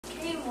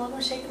and welcome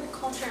to Shaking the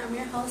Culture. I'm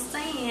your host,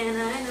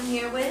 Diana, and I'm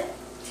here with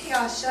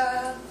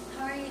Tiasha.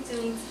 How are you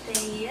doing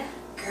today?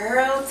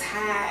 Girl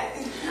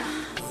time.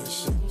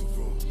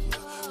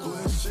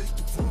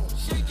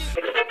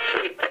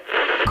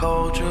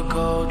 Culture.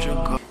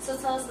 So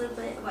tell us a little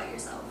bit about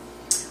yourself.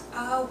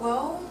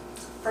 Well,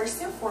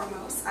 first and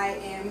foremost, I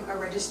am a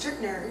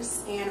registered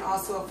nurse and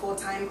also a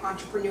full-time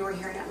entrepreneur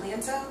here in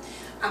Atlanta.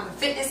 I'm a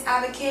fitness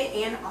advocate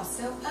and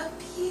also a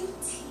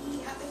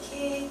beauty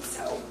advocate.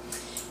 So,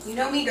 you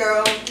know me,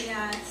 girl.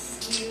 Yes,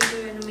 you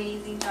do an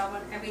amazing job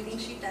on everything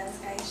she does,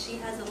 guys. She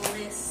has a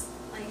list.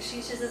 Like, she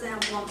just doesn't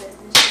have one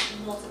business, she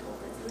has multiple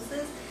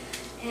businesses.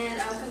 And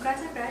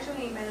congrats on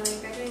graduating, by the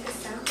way. Graduating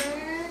December.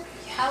 Yes.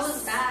 How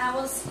was that?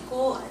 How was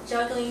school?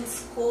 Juggling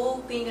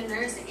school, being a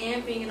nurse,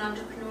 and being an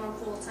entrepreneur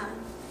full time?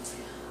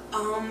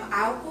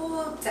 I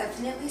will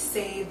definitely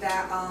say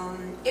that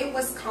it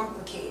was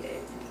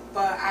complicated,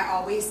 but I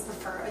always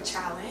prefer a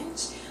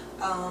challenge.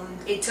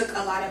 It took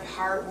a lot of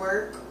hard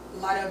work, a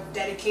lot of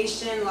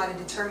dedication, a lot of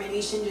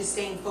determination, just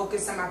staying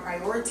focused on my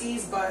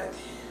priorities, but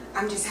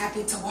I'm just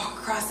happy to walk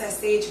across that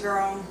stage,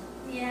 girl.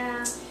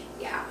 Yeah.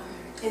 Yeah.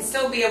 And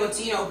still be able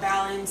to,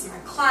 balance my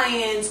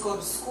clients, go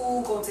to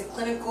school, go to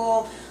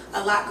clinical,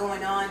 a lot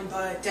going on,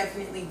 but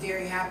definitely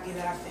very happy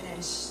that I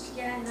finished.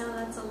 Yeah, no,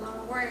 that's a lot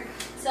of work.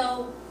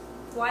 So,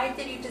 why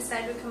did you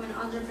decide to become an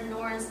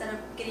entrepreneur instead of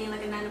getting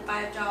like a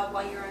 9-to-5 job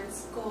while you were in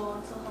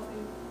school to help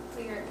you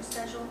figure out your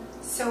schedule?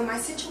 So my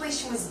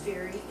situation was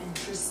very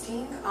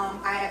interesting.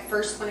 I at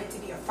first wanted to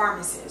be a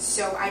pharmacist,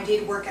 so I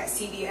did work at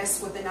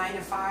CVS with a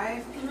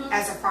 9-to-5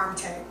 as a pharm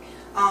tech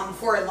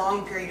for a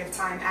long period of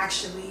time,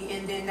 actually.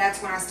 And then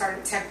that's when I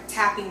started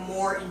tapping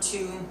more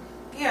into,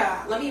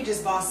 let me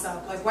just boss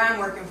up. Like, why I'm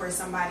working for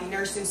somebody.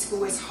 Nursing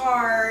school is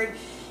hard.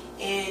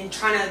 And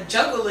trying to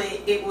juggle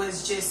it, it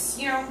was just,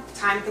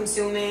 time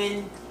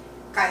consuming.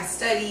 Gotta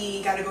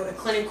study, gotta go to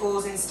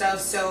clinicals and stuff.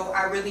 So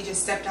I really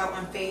just stepped out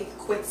on faith,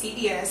 quit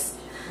CVS,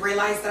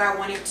 realized that I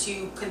wanted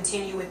to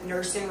continue with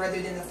nursing rather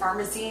than the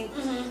pharmacy.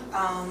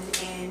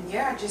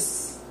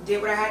 Just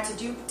did what I had to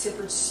do to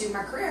pursue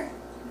my career.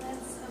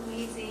 That's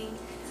amazing.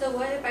 So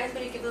what advice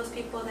would you give those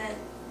people that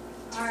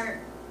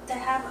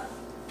have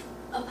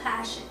a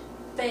passion,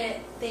 but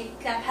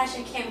that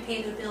passion can't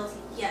pay the bills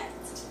yet?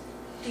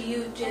 Do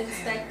you just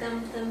expect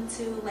them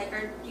to,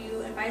 or do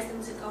you advise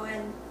them to go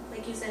and,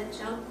 like you said,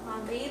 jump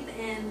on faith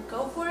and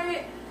go for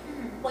it?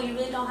 Well, you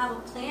really don't have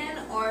a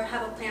plan, or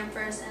have a plan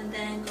first and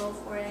then go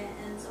for it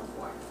and so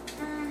forth?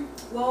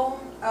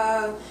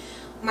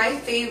 My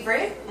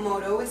favorite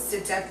motto is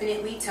to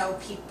definitely tell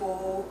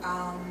people,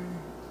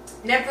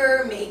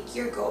 never make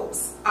your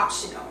goals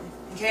optional,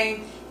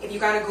 okay? If you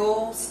got a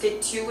goal,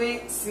 stick to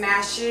it,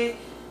 smash it.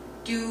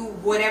 Do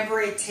whatever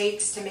it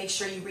takes to make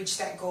sure you reach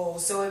that goal.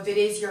 So if it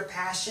is your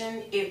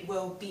passion, it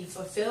will be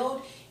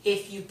fulfilled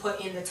if you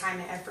put in the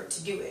time and effort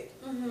to do it.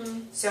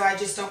 So I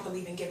just don't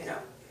believe in giving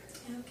up.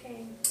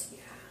 Okay.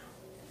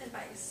 Yeah.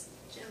 Advice,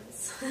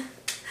 gems.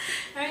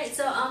 All right.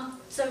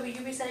 So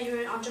you said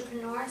you're an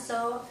entrepreneur.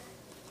 So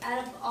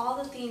out of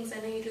all the things, I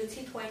know you do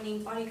teeth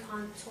whitening, body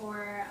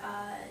contour.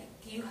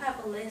 You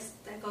have a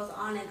list that goes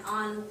on and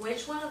on.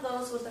 Which one of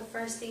those was the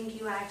first thing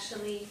you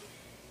actually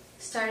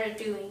started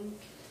doing?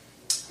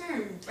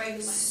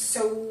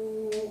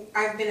 So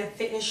I've been a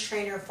fitness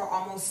trainer for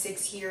almost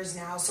 6 years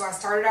now. So I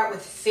started out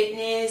with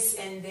fitness,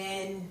 and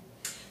then,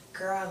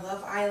 girl, I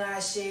love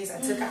eyelashes. I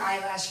took an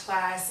eyelash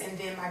class, and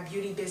then my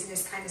beauty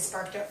business kind of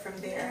sparked up from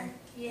there.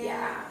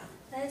 Yeah.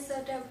 That is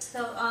so dope.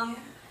 So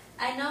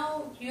I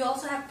know you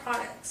also have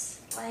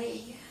products.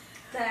 Like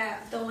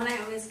the one I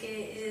always get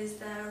is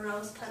the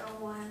rose petal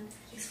one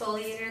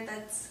exfoliator.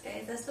 That's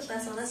the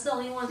best one. That's the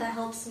only one that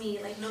helps me.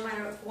 Like, no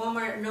matter if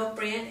Walmart or no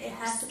brand, it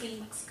has to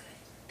be.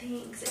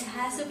 Thanks. It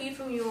has to be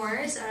from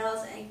yours, or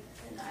else I'd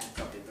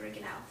probably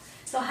breaking out.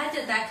 So how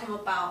did that come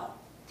about?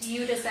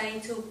 You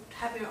deciding to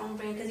have your own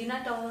brand? Because you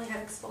not only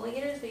have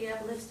exfoliators, but you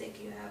have lipstick,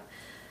 you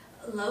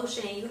have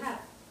lotion, you have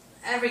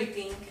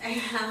everything at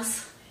your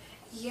house.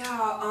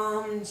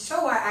 Yeah.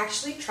 So I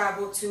actually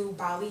traveled to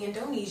Bali,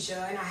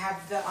 Indonesia, and I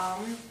have the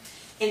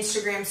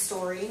Instagram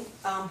story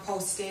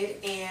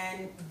posted,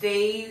 and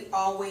they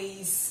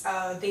always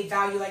they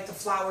value like the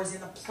flowers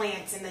and the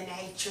plants and the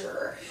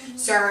nature.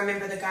 So I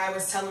remember the guy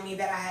was telling me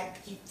that I had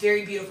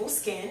very beautiful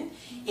skin,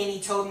 and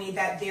he told me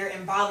that there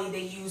in Bali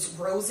they use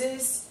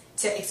roses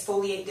to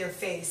exfoliate their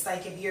face.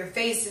 Like, if your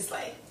face is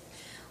like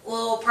a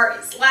little part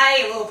is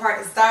light, a little part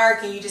is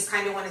dark, and you just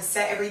kind of want to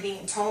set everything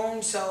in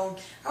tone. So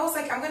I was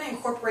like, I'm going to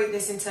incorporate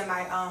this into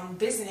my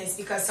business,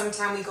 because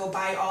sometimes we go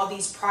buy all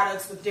these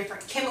products with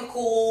different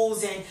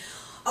chemicals and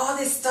all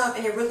this stuff,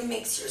 and it really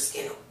makes your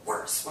skin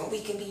worse when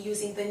we can be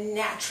using the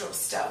natural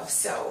stuff.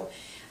 So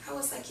I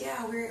was like,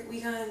 yeah, we're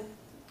going to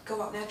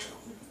go out natural.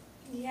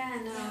 Yeah,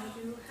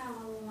 no, you have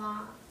a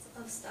lot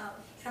of stuff.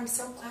 I'm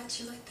so glad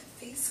you like the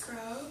face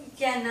scrub.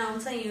 Yeah, no,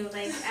 I'm telling you,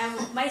 like,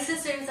 my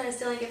sister started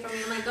stealing it from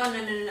me. I'm like, oh, no,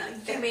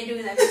 you can't be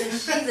doing that,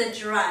 because she's a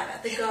drive. I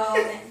have to go,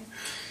 and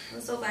I'm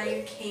so glad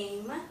you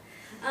came.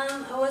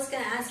 I was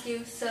going to ask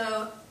you,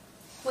 so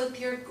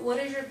what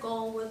is your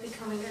goal with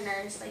becoming a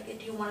nurse? Like,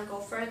 do you want to go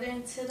further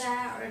into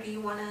that, or do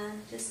you want to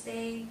just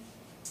stay?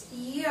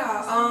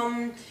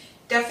 Yeah,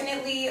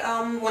 definitely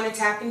want to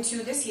tap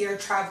into this year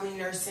traveling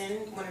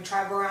nursing. Want to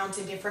travel around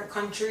to different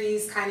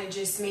countries, kind of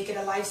just make it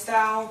a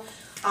lifestyle.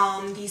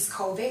 These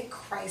COVID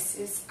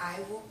crisis, I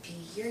will be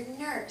your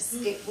nurse.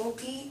 It will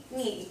be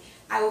me.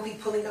 I will be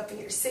pulling up in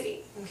your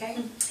city. Okay,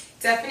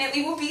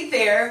 definitely will be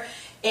there.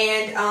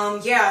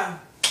 And yeah,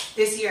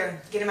 this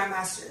year getting my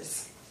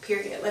master's.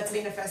 Period. Let's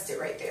manifest it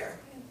right there.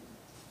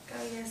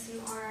 Oh, yes,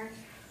 you are.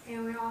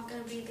 And we're all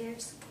going to be there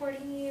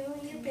supporting you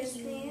in your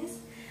business.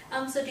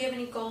 So do you have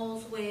any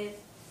goals with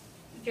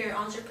your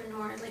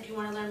entrepreneur? Like, do you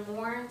want to learn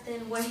more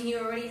than what you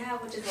already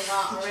have, which is a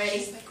lot already?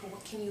 Just like,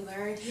 what can you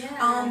learn?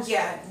 Yeah.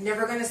 Yeah,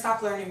 never going to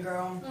stop learning,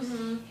 girl.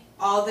 Mm-hmm.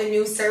 All the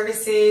new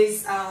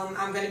services,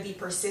 I'm going to be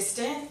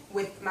persistent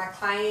with my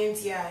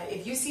clients. Yeah,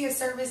 if you see a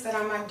service that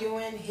I'm not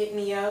doing, hit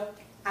me up.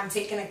 I'm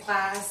taking a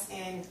class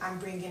and I'm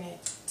bringing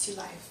it to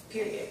life,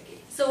 period.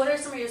 So what are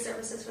some of your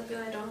services for people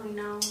that don't really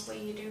know what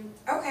you do?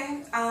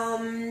 Okay,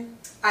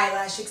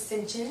 eyelash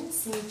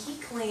extensions, Nikki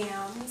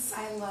Clams.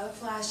 I love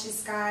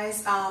lashes,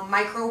 guys.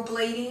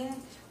 Microblading.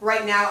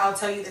 Right now, I'll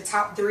tell you the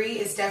top 3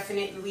 is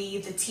definitely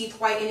the teeth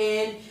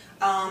whitening,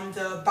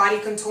 the body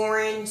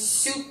contouring,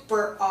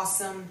 super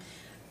awesome.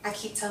 I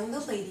keep telling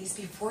the ladies,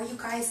 before you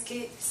guys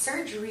get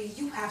surgery,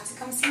 you have to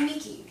come see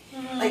Nikki.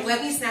 Mm-hmm. Like,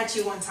 let me snatch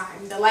you one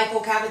time. The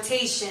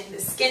lipocavitation, the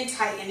skin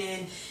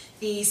tightening,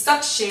 the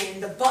suction,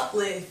 the butt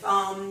lift.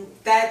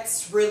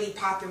 That's really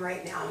popping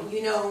right now.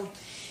 You know,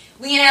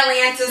 we in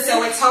Atlanta,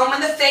 so it's home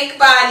of the fake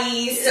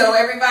bodies. So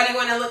everybody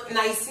want to look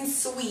nice and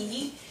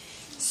sweet.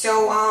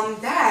 So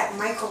that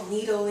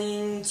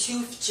microneedling,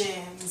 tooth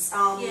gems,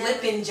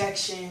 lip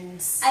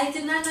injections. I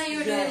did not know you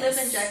were doing lip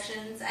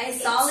injections. I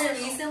saw it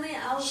recently.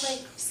 I was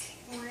like,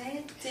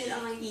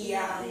 what?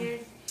 Yeah,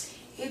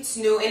 it's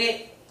new and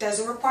it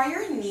doesn't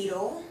require a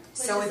needle,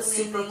 so it's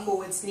super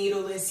cool. It's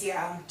needleless.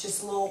 Yeah,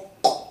 just a little,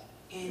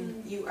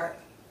 and you are.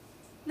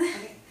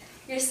 Okay.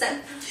 You're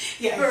set.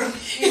 Yeah.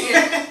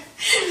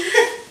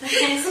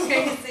 That's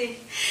crazy.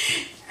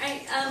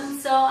 Alright.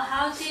 So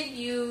how did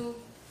you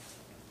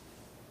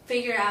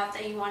figure out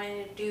that you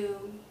wanted to do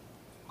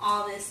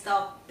all this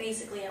stuff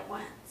basically at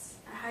once?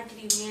 How did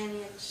you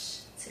manage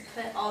to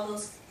put all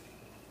those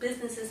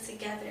businesses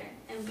together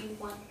and be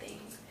one thing?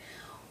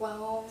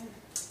 Well,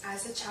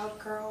 as a child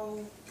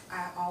girl,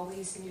 I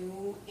always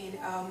knew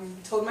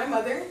and told my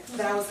mother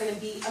that I was going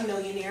to be a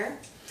millionaire,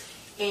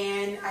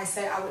 and I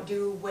said I would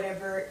do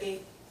whatever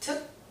it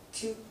took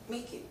to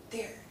make it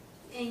there.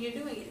 And you're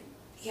doing it.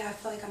 Yeah, I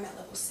feel like I'm at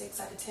level 6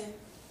 out of 10.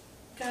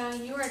 Girl,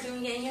 you are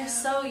doing it, and you're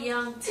so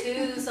young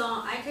too. So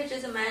I could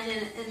just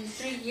imagine in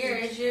 3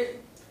 years,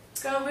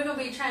 girl, we're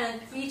gonna be trying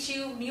to reach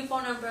you, new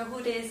phone number,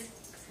 who this?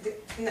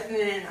 No.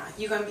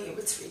 You're gonna be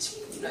able to reach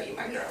me. You know you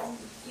my girl.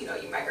 You know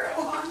you my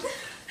girl.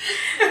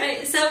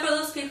 Right. So for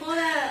those people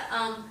that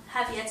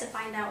have yet to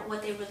find out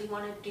what they really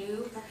want to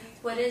do,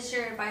 what is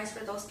your advice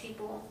for those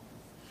people?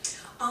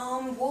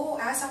 Well,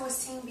 as I was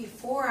saying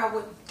before, I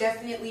would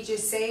definitely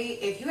just say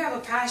if you have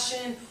a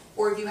passion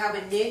or if you have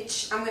a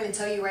niche, I'm going to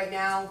tell you right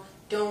now,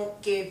 don't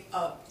give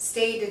up.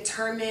 Stay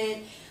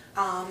determined.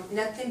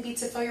 Nothing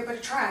beats a failure but a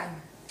try.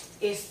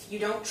 If you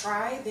don't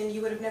try, then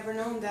you would have never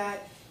known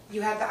that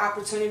you had the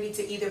opportunity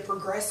to either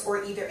progress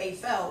or either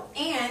fail.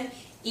 And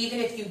even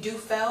if you do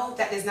fail,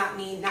 that does not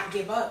mean not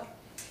give up.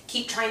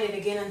 Keep trying it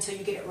again until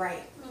you get it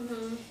right.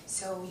 Mm-hmm.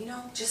 So,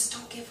 just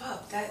don't give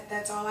up.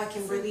 That's all I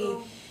can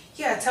really...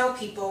 Yeah, tell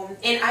people.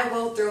 And I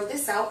will throw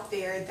this out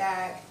there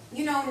that,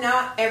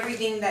 not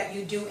everything that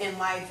you do in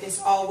life is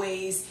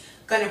always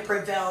going to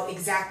prevail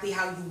exactly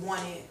how you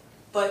want it.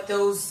 But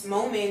those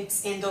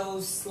moments and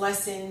those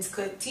lessons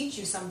could teach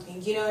you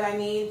something. You know what I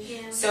mean?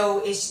 Yeah.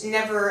 So it's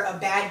never a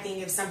bad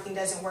thing if something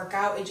doesn't work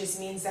out. It just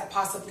means that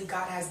possibly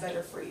God has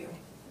better for you.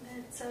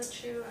 That's so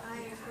true. I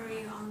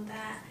agree on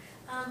that.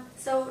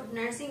 So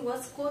nursing,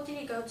 what school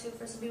did you go to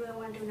for some people that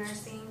want to do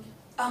nursing?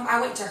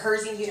 I went to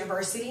Herzing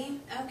University.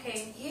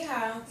 Okay.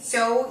 Yeah.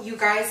 So you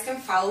guys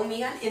can follow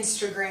me on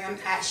Instagram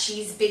at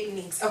She's Big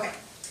Meeks. Okay.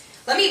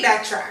 Let me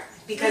backtrack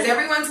because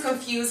everyone's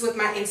confused with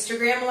my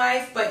Instagram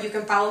life, but you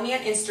can follow me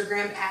on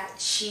Instagram at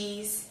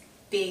She's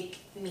Big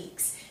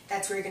Meeks.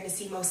 That's where you're going to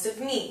see most of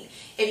me.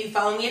 If you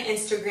follow me on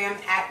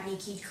Instagram at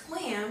Nikki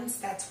Clams,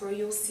 that's where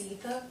you'll see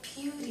the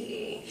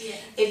beauty. Yeah.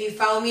 If you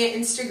follow me on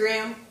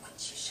Instagram,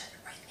 which you should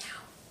right now,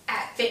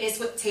 at Fitness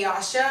with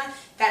Tayasha,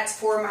 that's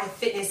for my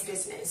fitness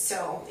business.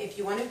 So if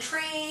you want to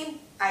train,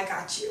 I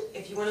got you.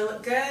 If you want to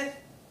look good,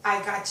 I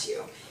got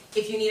you.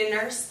 If you need a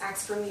nurse,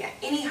 ask for me at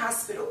any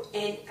hospital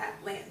in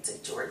Atlanta,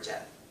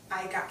 Georgia.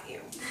 I got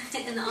you.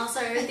 And also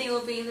everything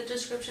will be in the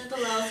description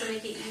below to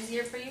make it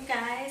easier for you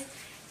guys.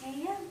 And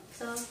yeah,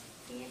 so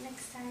see you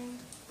next time.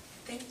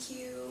 Thank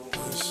you.